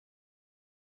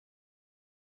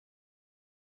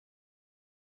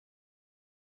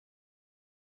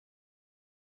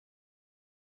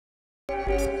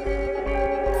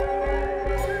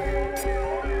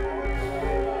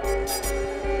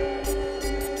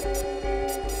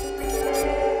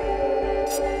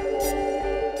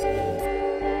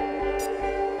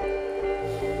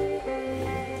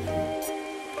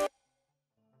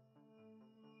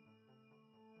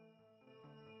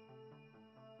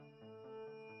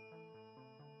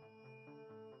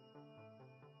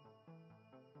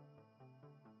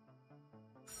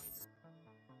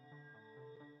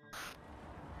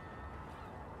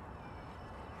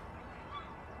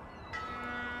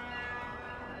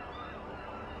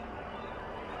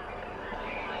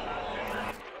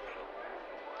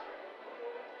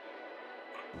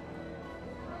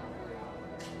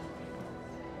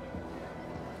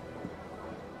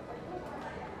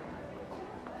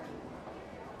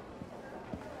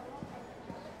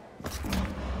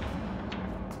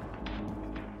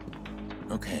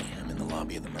Okay, I'm in the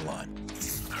lobby of the Merlot.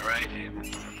 All right,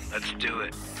 let's do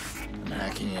it. I'm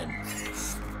hacking in.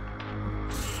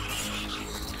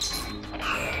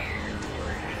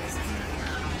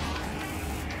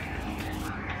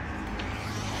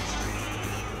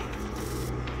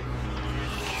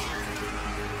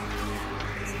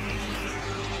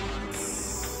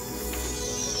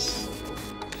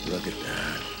 Look at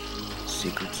that.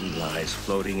 Secrets and lies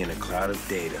floating in a cloud of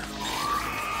data.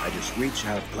 I just reach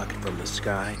out, pluck it from the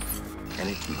sky, and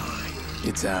it's mine.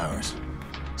 It's ours.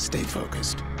 Stay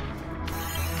focused.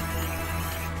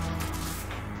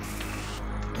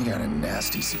 They got a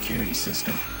nasty security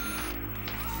system.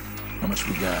 How much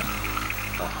we got?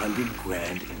 100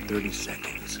 grand in 30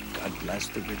 seconds. God bless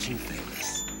the rich and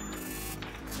famous.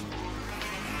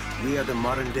 We are the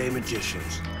modern-day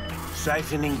magicians,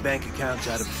 siphoning bank accounts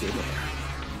out of thin air.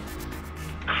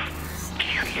 Do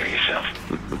you hear yourself?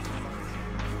 What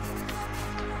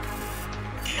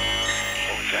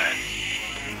was that?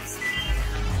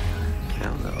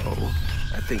 Hello.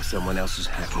 I think someone else is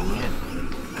hacking in.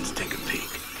 Let's take a peek.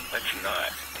 Let's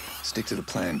not. Stick to the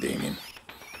plan, Damien.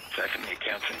 Siphon the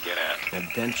accounts and get out.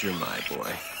 Adventure, my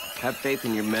boy. Have faith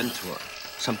in your mentor.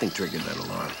 Something triggered that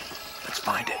alarm. Let's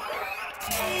find it.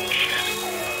 Shit.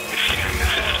 It's scanning the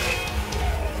system.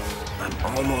 I'm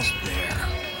almost there.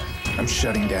 I'm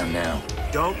shutting down now.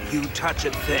 Don't you touch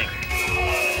a thing.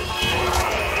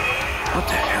 What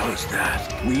the hell is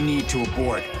that? We need to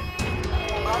abort.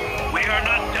 We are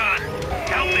not done.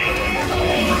 Help me.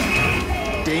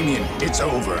 Damien, it's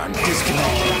over. I'm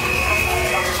disconnected.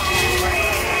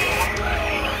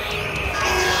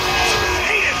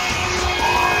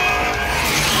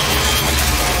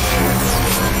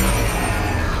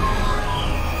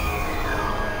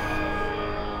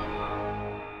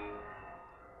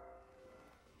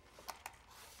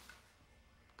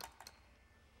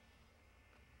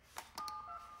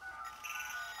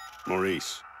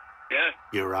 Maurice. Yeah?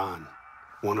 You're on.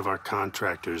 One of our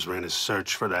contractors ran a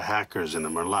search for the hackers in the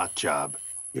Merlot job.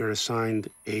 You're assigned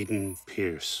Aiden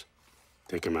Pierce.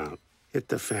 Take him out. Hit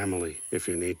the family if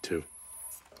you need to.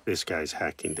 This guy's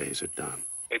hacking days are done.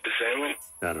 Hit the family?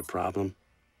 Got a problem?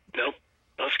 Nope.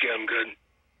 Husky, I'm good.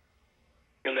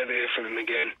 You'll never hear from him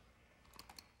again.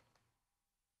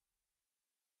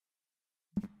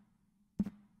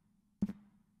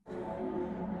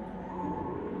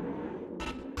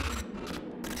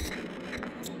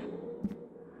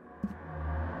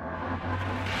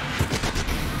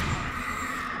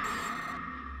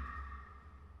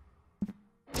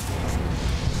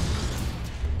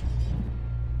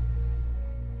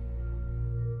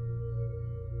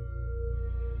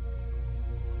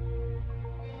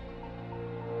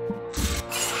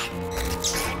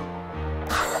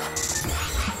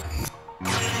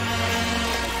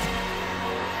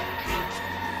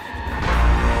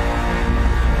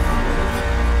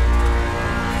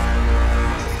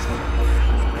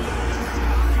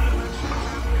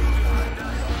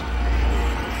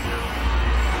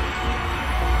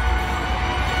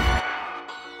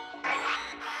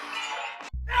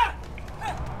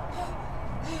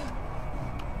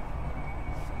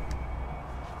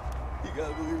 You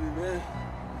gotta believe me, man.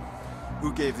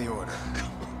 Who gave the order?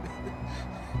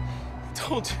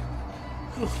 Don't.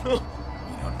 I don't know.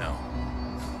 You don't know.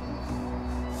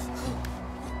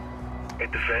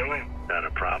 Hit the family? Got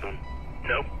a problem?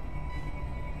 Nope.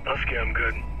 Husky, I'm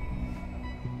good.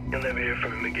 You'll never hear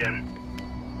from him again.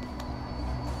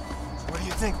 What do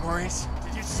you think, Maurice?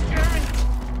 Did you scare me?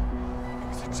 It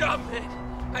was a job, man.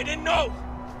 I didn't know.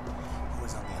 Who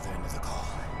was on the other end of the call?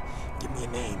 Give me a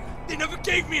name. They never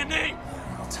gave me a name.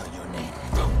 Yeah, I'll tell you a name.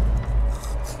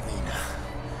 Lena.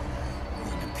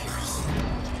 Lena Pierce.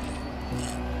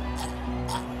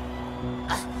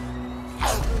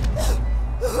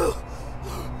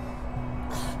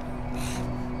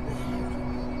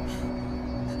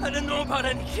 about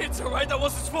any kids, all right? That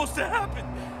wasn't supposed to happen.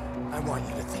 I want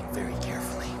you to think very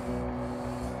carefully.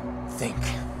 Think.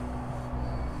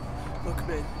 Look,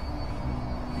 man.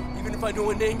 Even if I knew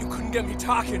a name, you couldn't get me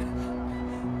talking.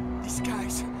 These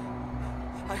guys...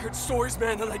 I heard stories,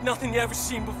 man, that like nothing you ever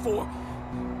seen before.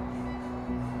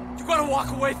 You gotta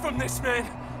walk away from this, man.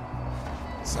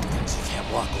 Some things you can't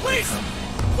walk away from.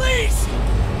 Please!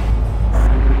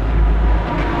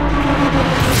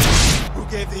 Who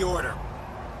gave the order?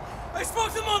 I spoke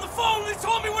to them on the phone. They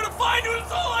told me where to find you.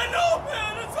 That's all I know,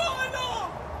 man. That's all I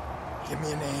know. Give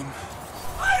me a name.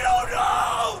 I don't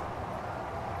know!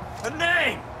 A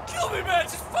name! Kill me, man.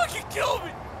 Just fucking kill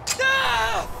me.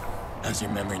 Ah! How's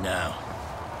your memory now?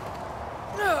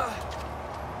 Ah!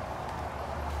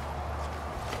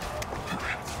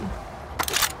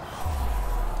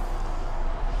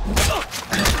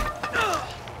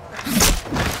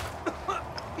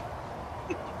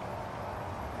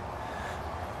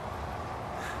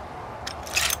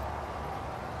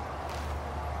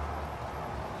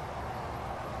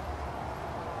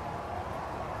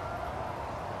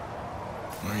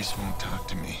 Maurice won't talk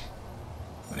to me,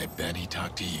 but I bet he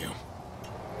talked to you.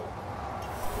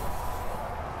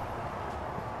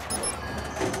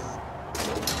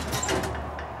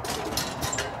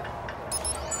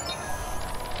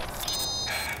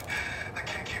 I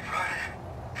can't keep running.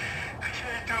 I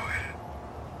can't do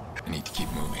it. I need to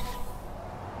keep moving.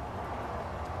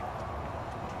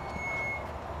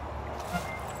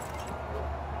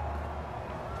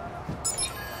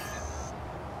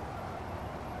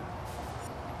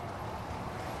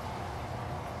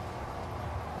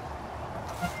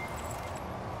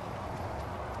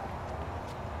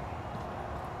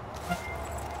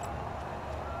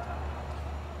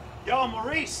 Yo,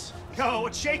 Maurice! Yo,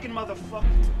 what's shaking, motherfucker?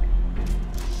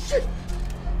 Shit!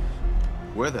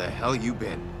 Where the hell you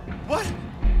been? What?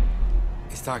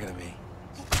 He's talking to me.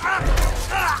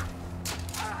 I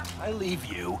leave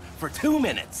you for 2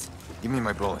 minutes. Give me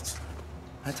my bullets.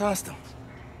 I tossed him.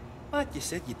 But you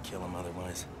said you'd kill him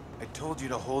otherwise. I told you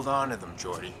to hold on to them,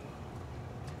 Jordy.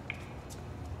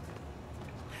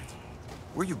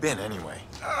 Where you been, anyway?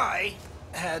 I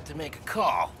had to make a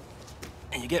call.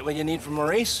 And you get what you need from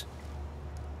Maurice?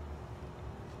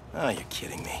 Oh, you're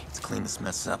kidding me. Let's clean this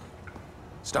mess up.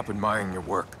 Stop admiring your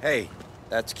work. Hey,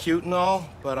 that's cute and all,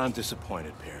 but I'm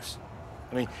disappointed, Pierce.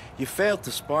 I mean, you failed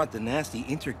to spot the nasty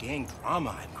inter-gang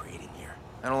drama I'm creating here.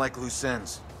 I don't like loose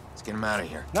ends. Let's get him out of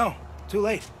here. No, too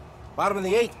late. Bottom of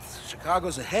the 8th.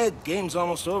 Chicago's ahead. Game's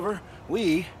almost over.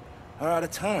 We are out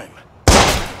of time.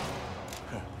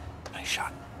 Huh. Nice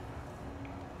shot.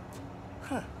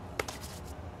 Huh.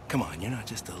 Come on, you're not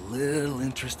just a little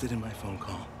interested in my phone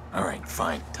call. All right,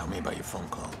 fine. Tell me about your phone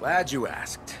call. Glad you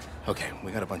asked. Okay,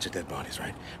 we got a bunch of dead bodies,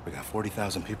 right? We got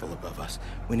 40,000 people above us.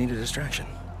 We need a distraction.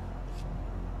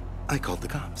 I called the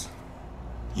cops.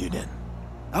 You did.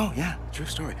 Oh, yeah, true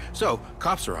story. So,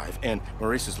 cops arrive, and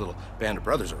Maurice's little band of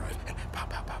brothers arrive, and pow,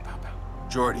 pow, pow, pow, pow.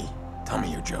 Jordy, tell me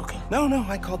you're joking. No,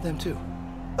 I called them too.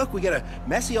 Look, we get a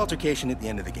messy altercation at the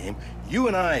end of the game. You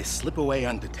and I slip away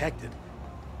undetected.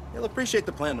 You'll appreciate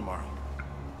the plan tomorrow.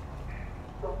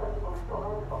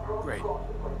 Great.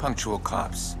 Punctual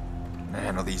cops. I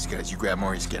handle these guys. You grab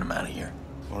Maurice, get him out of here.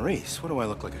 Maurice, what do I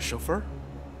look like, a chauffeur?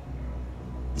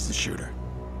 He's the shooter.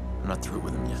 I'm not through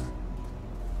with him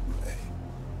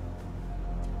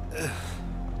yet.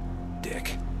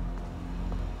 Dick.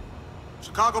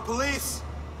 Chicago police!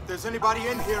 If there's anybody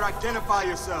in here, identify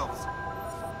yourselves.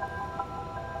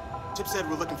 Chip said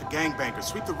we're looking for gangbangers.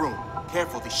 Sweep the room.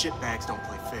 Careful, these shitbags don't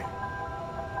play fair.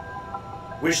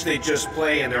 Wish they'd just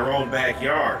play in their own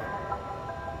backyard.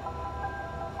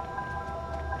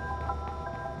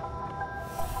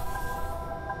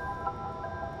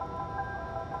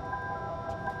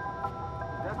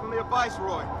 Definitely a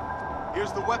Viceroy.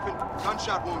 Here's the weapon.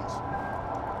 Gunshot wounds.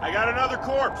 I got another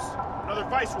corpse. Another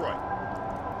Viceroy.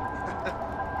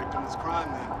 Victimless crime,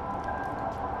 then.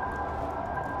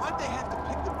 Why'd they have to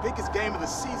pick the biggest game of the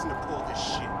season to pull this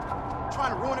shit?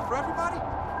 Trying to ruin it for everybody?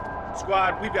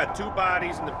 Squad, we've got 2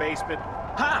 bodies in the basement.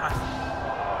 Ha!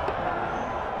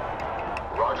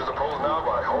 Rogers opposed now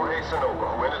by Jorge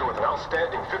Sanova, who ended with an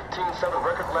outstanding 15-7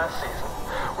 record last season.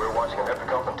 We're watching an epic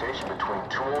confrontation between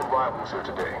 2 old rivals here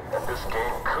today, and this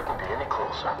game couldn't be any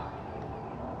closer.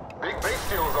 Big base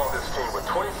steals on this team with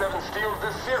 27 steals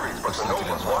this series, but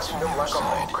Sanova's watching them like a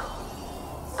hawk.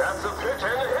 That's a pitch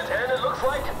and a hit, and it looks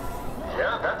like...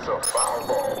 yeah, that's a foul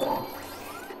ball.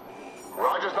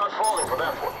 Rogers not falling for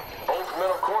that one. Both men,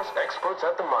 of course, experts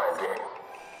at the mind game.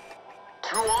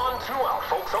 2 on, 2 out,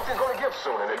 folks. Something's gonna give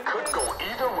soon, and it could go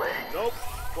either way. Nope.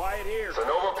 Quiet here.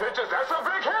 Sanova pitches. That's a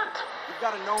big hit.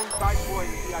 got a known Vice Boy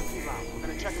in the VIP lounge. We're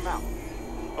gonna check him out.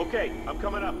 Okay, I'm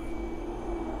coming up.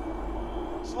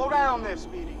 Slow down there,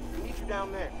 Speedy. We need you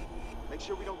down there. Make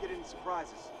sure we don't get any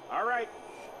surprises. All right.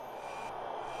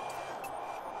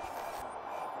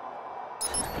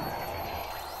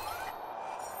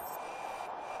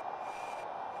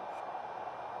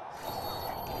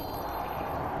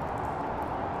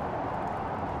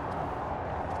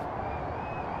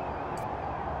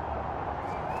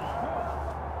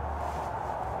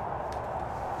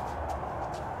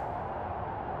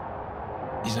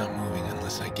 He's not moving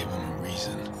unless I give him a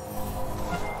reason.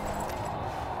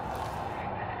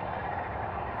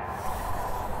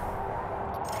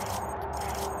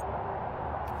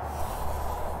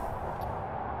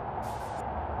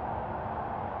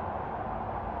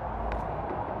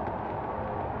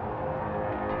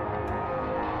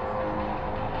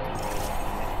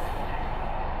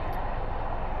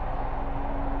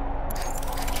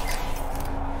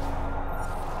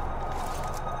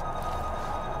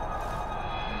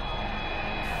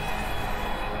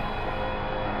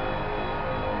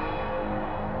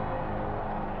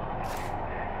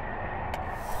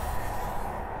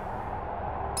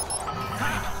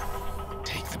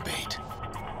 Take the bait.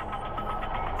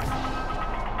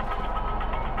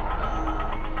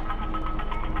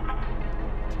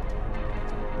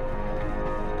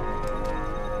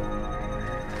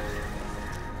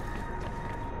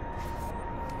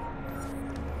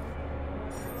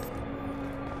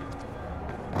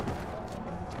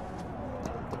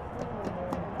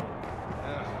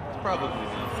 Probably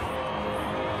not.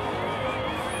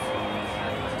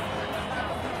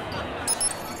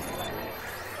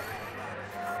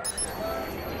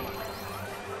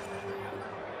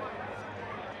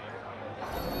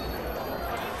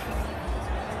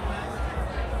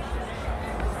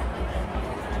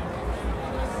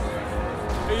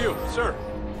 Hey, you, sir.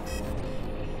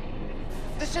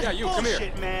 This is Yeah, you, come here.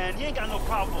 bullshit, man. You ain't got no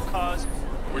probable cause.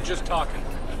 We're just talking.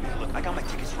 Look, I got my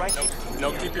tickets right here.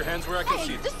 No, keep your hands where I can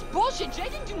see Hey, them. this is bullshit. Jay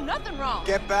didn't do nothing wrong.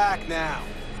 Get back now.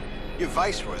 You're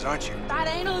Viceroys, aren't you? That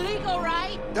ain't illegal,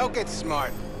 right? Don't get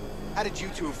smart. How did you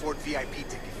two afford VIP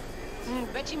tickets?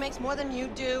 Bet she makes more than you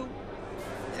do.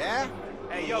 Yeah?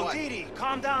 Hey, yo, What? Dee Dee,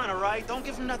 calm down, all right? Don't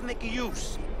give him nothing they can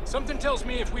use. Something tells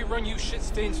me if we run you shit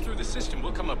stains through the system,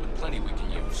 we'll come up with plenty we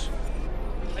can use.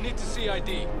 I need to see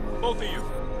ID. Both of you.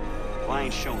 Well, I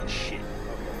ain't showing shit.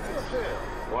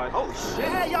 What? Holy shit.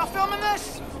 Hey, y'all filming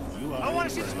this? I want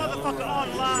to see this motherfucker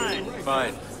online.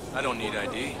 Fine. I don't need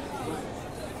ID.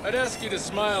 I'd ask you to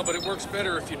smile, but it works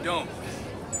better if you don't.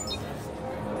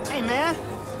 Hey, man.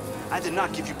 I did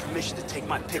not give you permission to take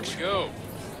my picture. Here we go.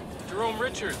 Jerome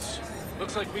Richards.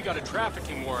 Looks like we got a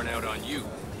trafficking warrant out on you.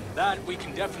 That we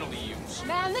can definitely use.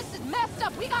 Man, this is messed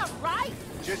up. We got rights.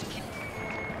 Just keep...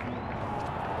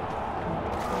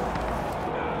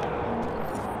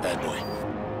 Bad boy.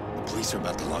 The police are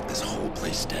about to lock this whole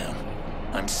place down.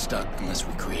 I'm stuck unless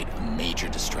we create a major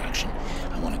distraction.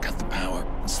 I want to cut the power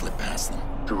and slip past them.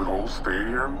 To the whole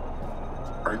stadium?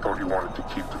 I thought you wanted to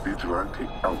keep the vigilante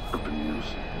out of the news.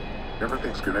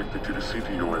 Everything's connected to the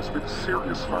CTOS with a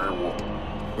serious firewall.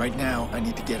 Right now, I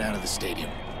need to get out of the stadium.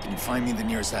 Can you find me the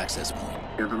nearest access point?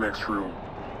 In the next room.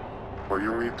 Well,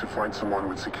 you'll need to find someone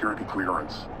with security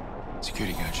clearance.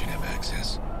 Security guard should have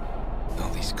access. With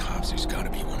all these cops, there's gotta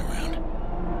be one around.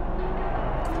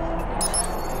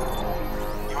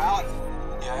 You Alan?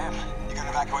 Yeah, I am. You got an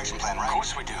evacuation plan, right? Of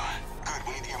course we do. Good,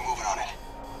 we need to get moving on it.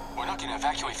 We're not gonna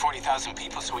evacuate 40,000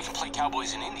 people so we can play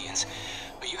cowboys and Indians.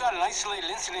 But you got an isolated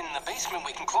incident in the basement,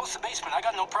 we can close the basement. I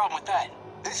got no problem with that.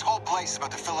 This whole place is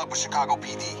about to fill up with Chicago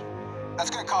PD. That's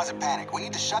gonna cause a panic. We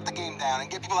need to shut the game down and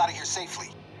get people out of here safely.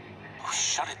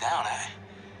 Shut it down,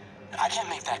 I can't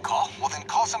make that call. Well, then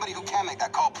call somebody who can make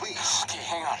that call, please. Okay,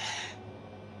 hang on.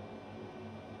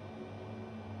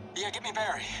 Yeah, get me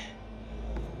Barry.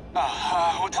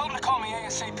 Well, tell him to call me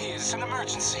ASAP. It's an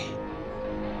emergency.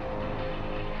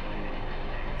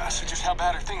 So just how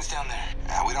bad are things down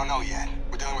there? We don't know yet.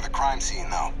 We're dealing with a crime scene,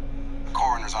 though. The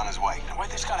coroner's on his way. Why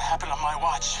this gotta happen on my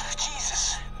watch?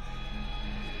 Jesus.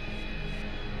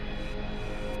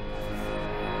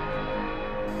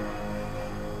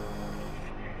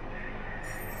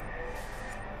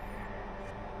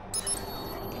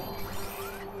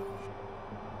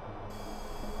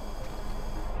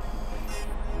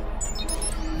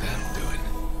 That'll do it.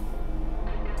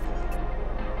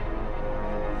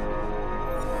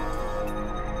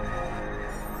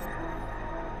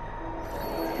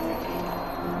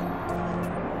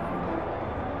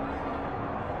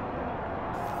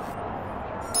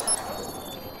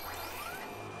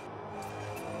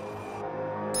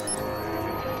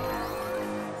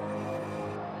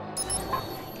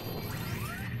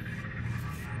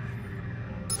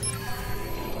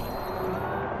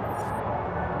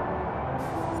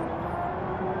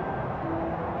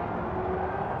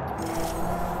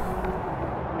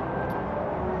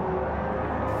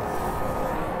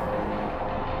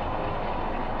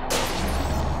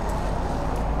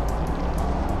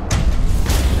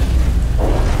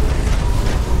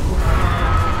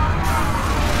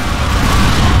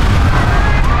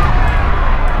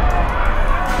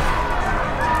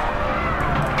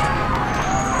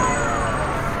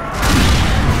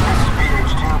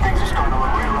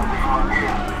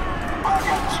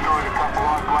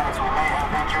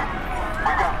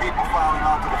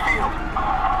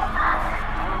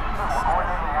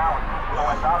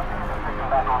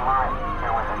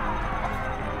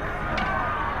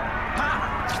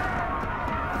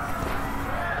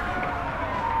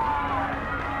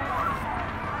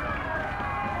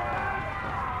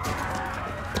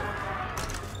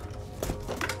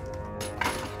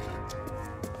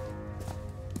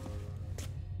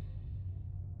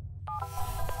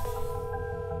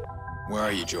 Where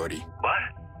are you, Jordy? What?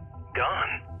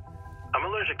 Gone. I'm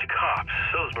allergic to cops,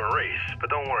 so's Maurice, but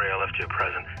don't worry, I left you a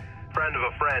present. Friend of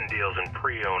a friend deals in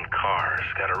pre-owned cars.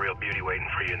 Got a real beauty waiting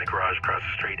for you in the garage across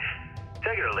the street.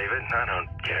 Take it or leave it, I don't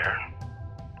care.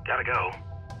 Gotta go.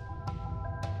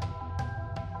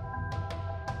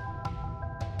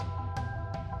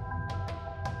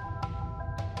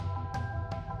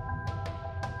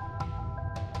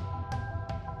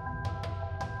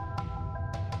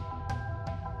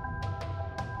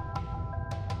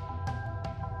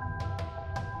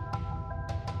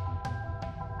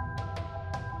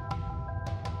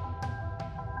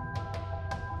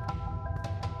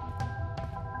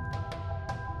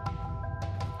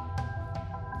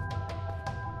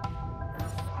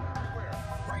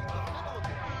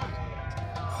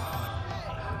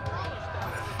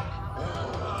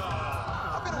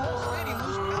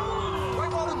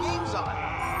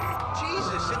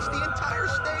 It's the entire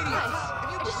stadium. Nice.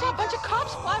 I just saw a bunch of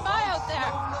cops fly by out there.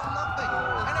 No, nothing.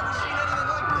 I never seen anything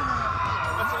like this.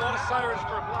 That's a lot of sirens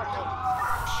for a block hole.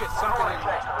 Shit, something ain't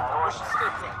right. We should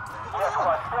stay put. Yes,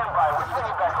 squad, stand by. We're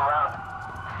swinging back around.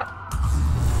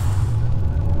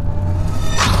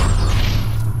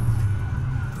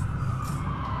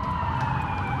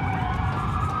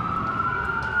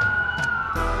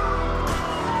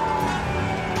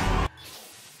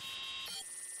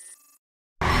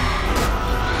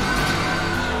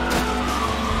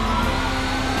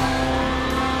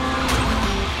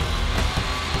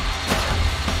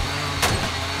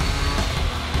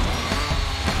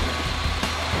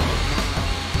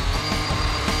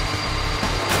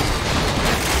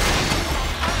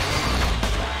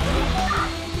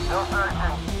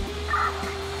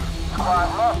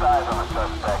 Lost eyes on the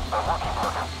suspect, but we'll keep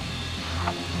looking.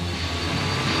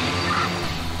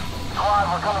 Squad,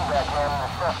 we're coming back in. The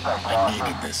suspect I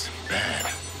needed this bad.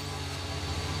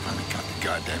 Finally got the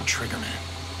goddamn trigger, man.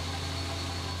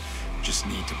 Just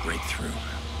need to break through.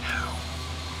 How?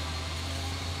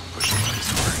 Pushing his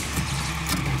hard.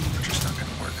 Pressure's not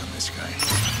gonna work on this guy.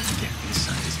 Get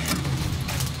inside his head.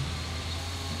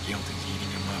 Guilt is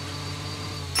eating him up.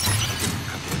 I'll give him a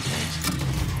couple of days.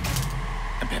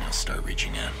 I bet I'll start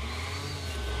reaching out.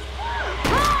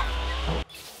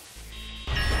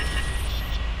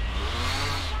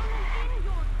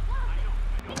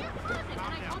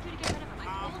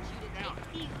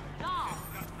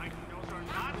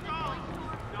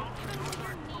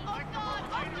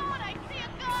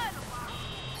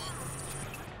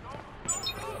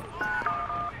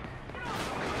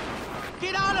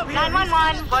 Get out of here!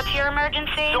 911, what's your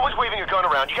emergency? Someone's waving a gun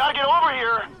around. You gotta get over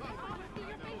here!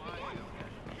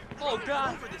 Oh,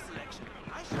 God!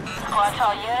 Squad to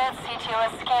all units,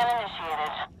 CTOS scan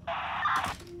initiated.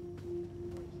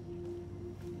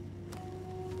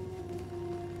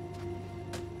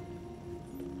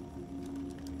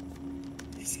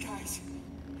 These guys...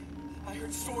 I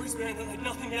heard stories, man, that like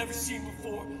nothing I've ever seen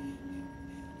before.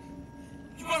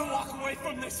 You gotta walk away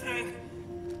from this, man!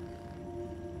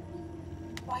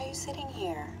 Why are you sitting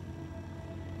here?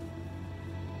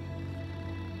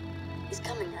 He's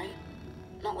coming, right?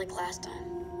 Not like last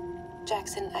time.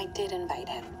 Jackson, I did invite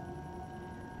him.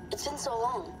 It's been so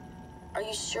long. Are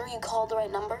you sure you called the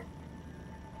right number?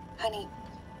 Honey,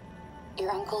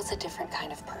 your uncle's a different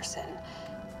kind of person.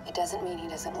 It doesn't mean he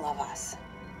doesn't love us.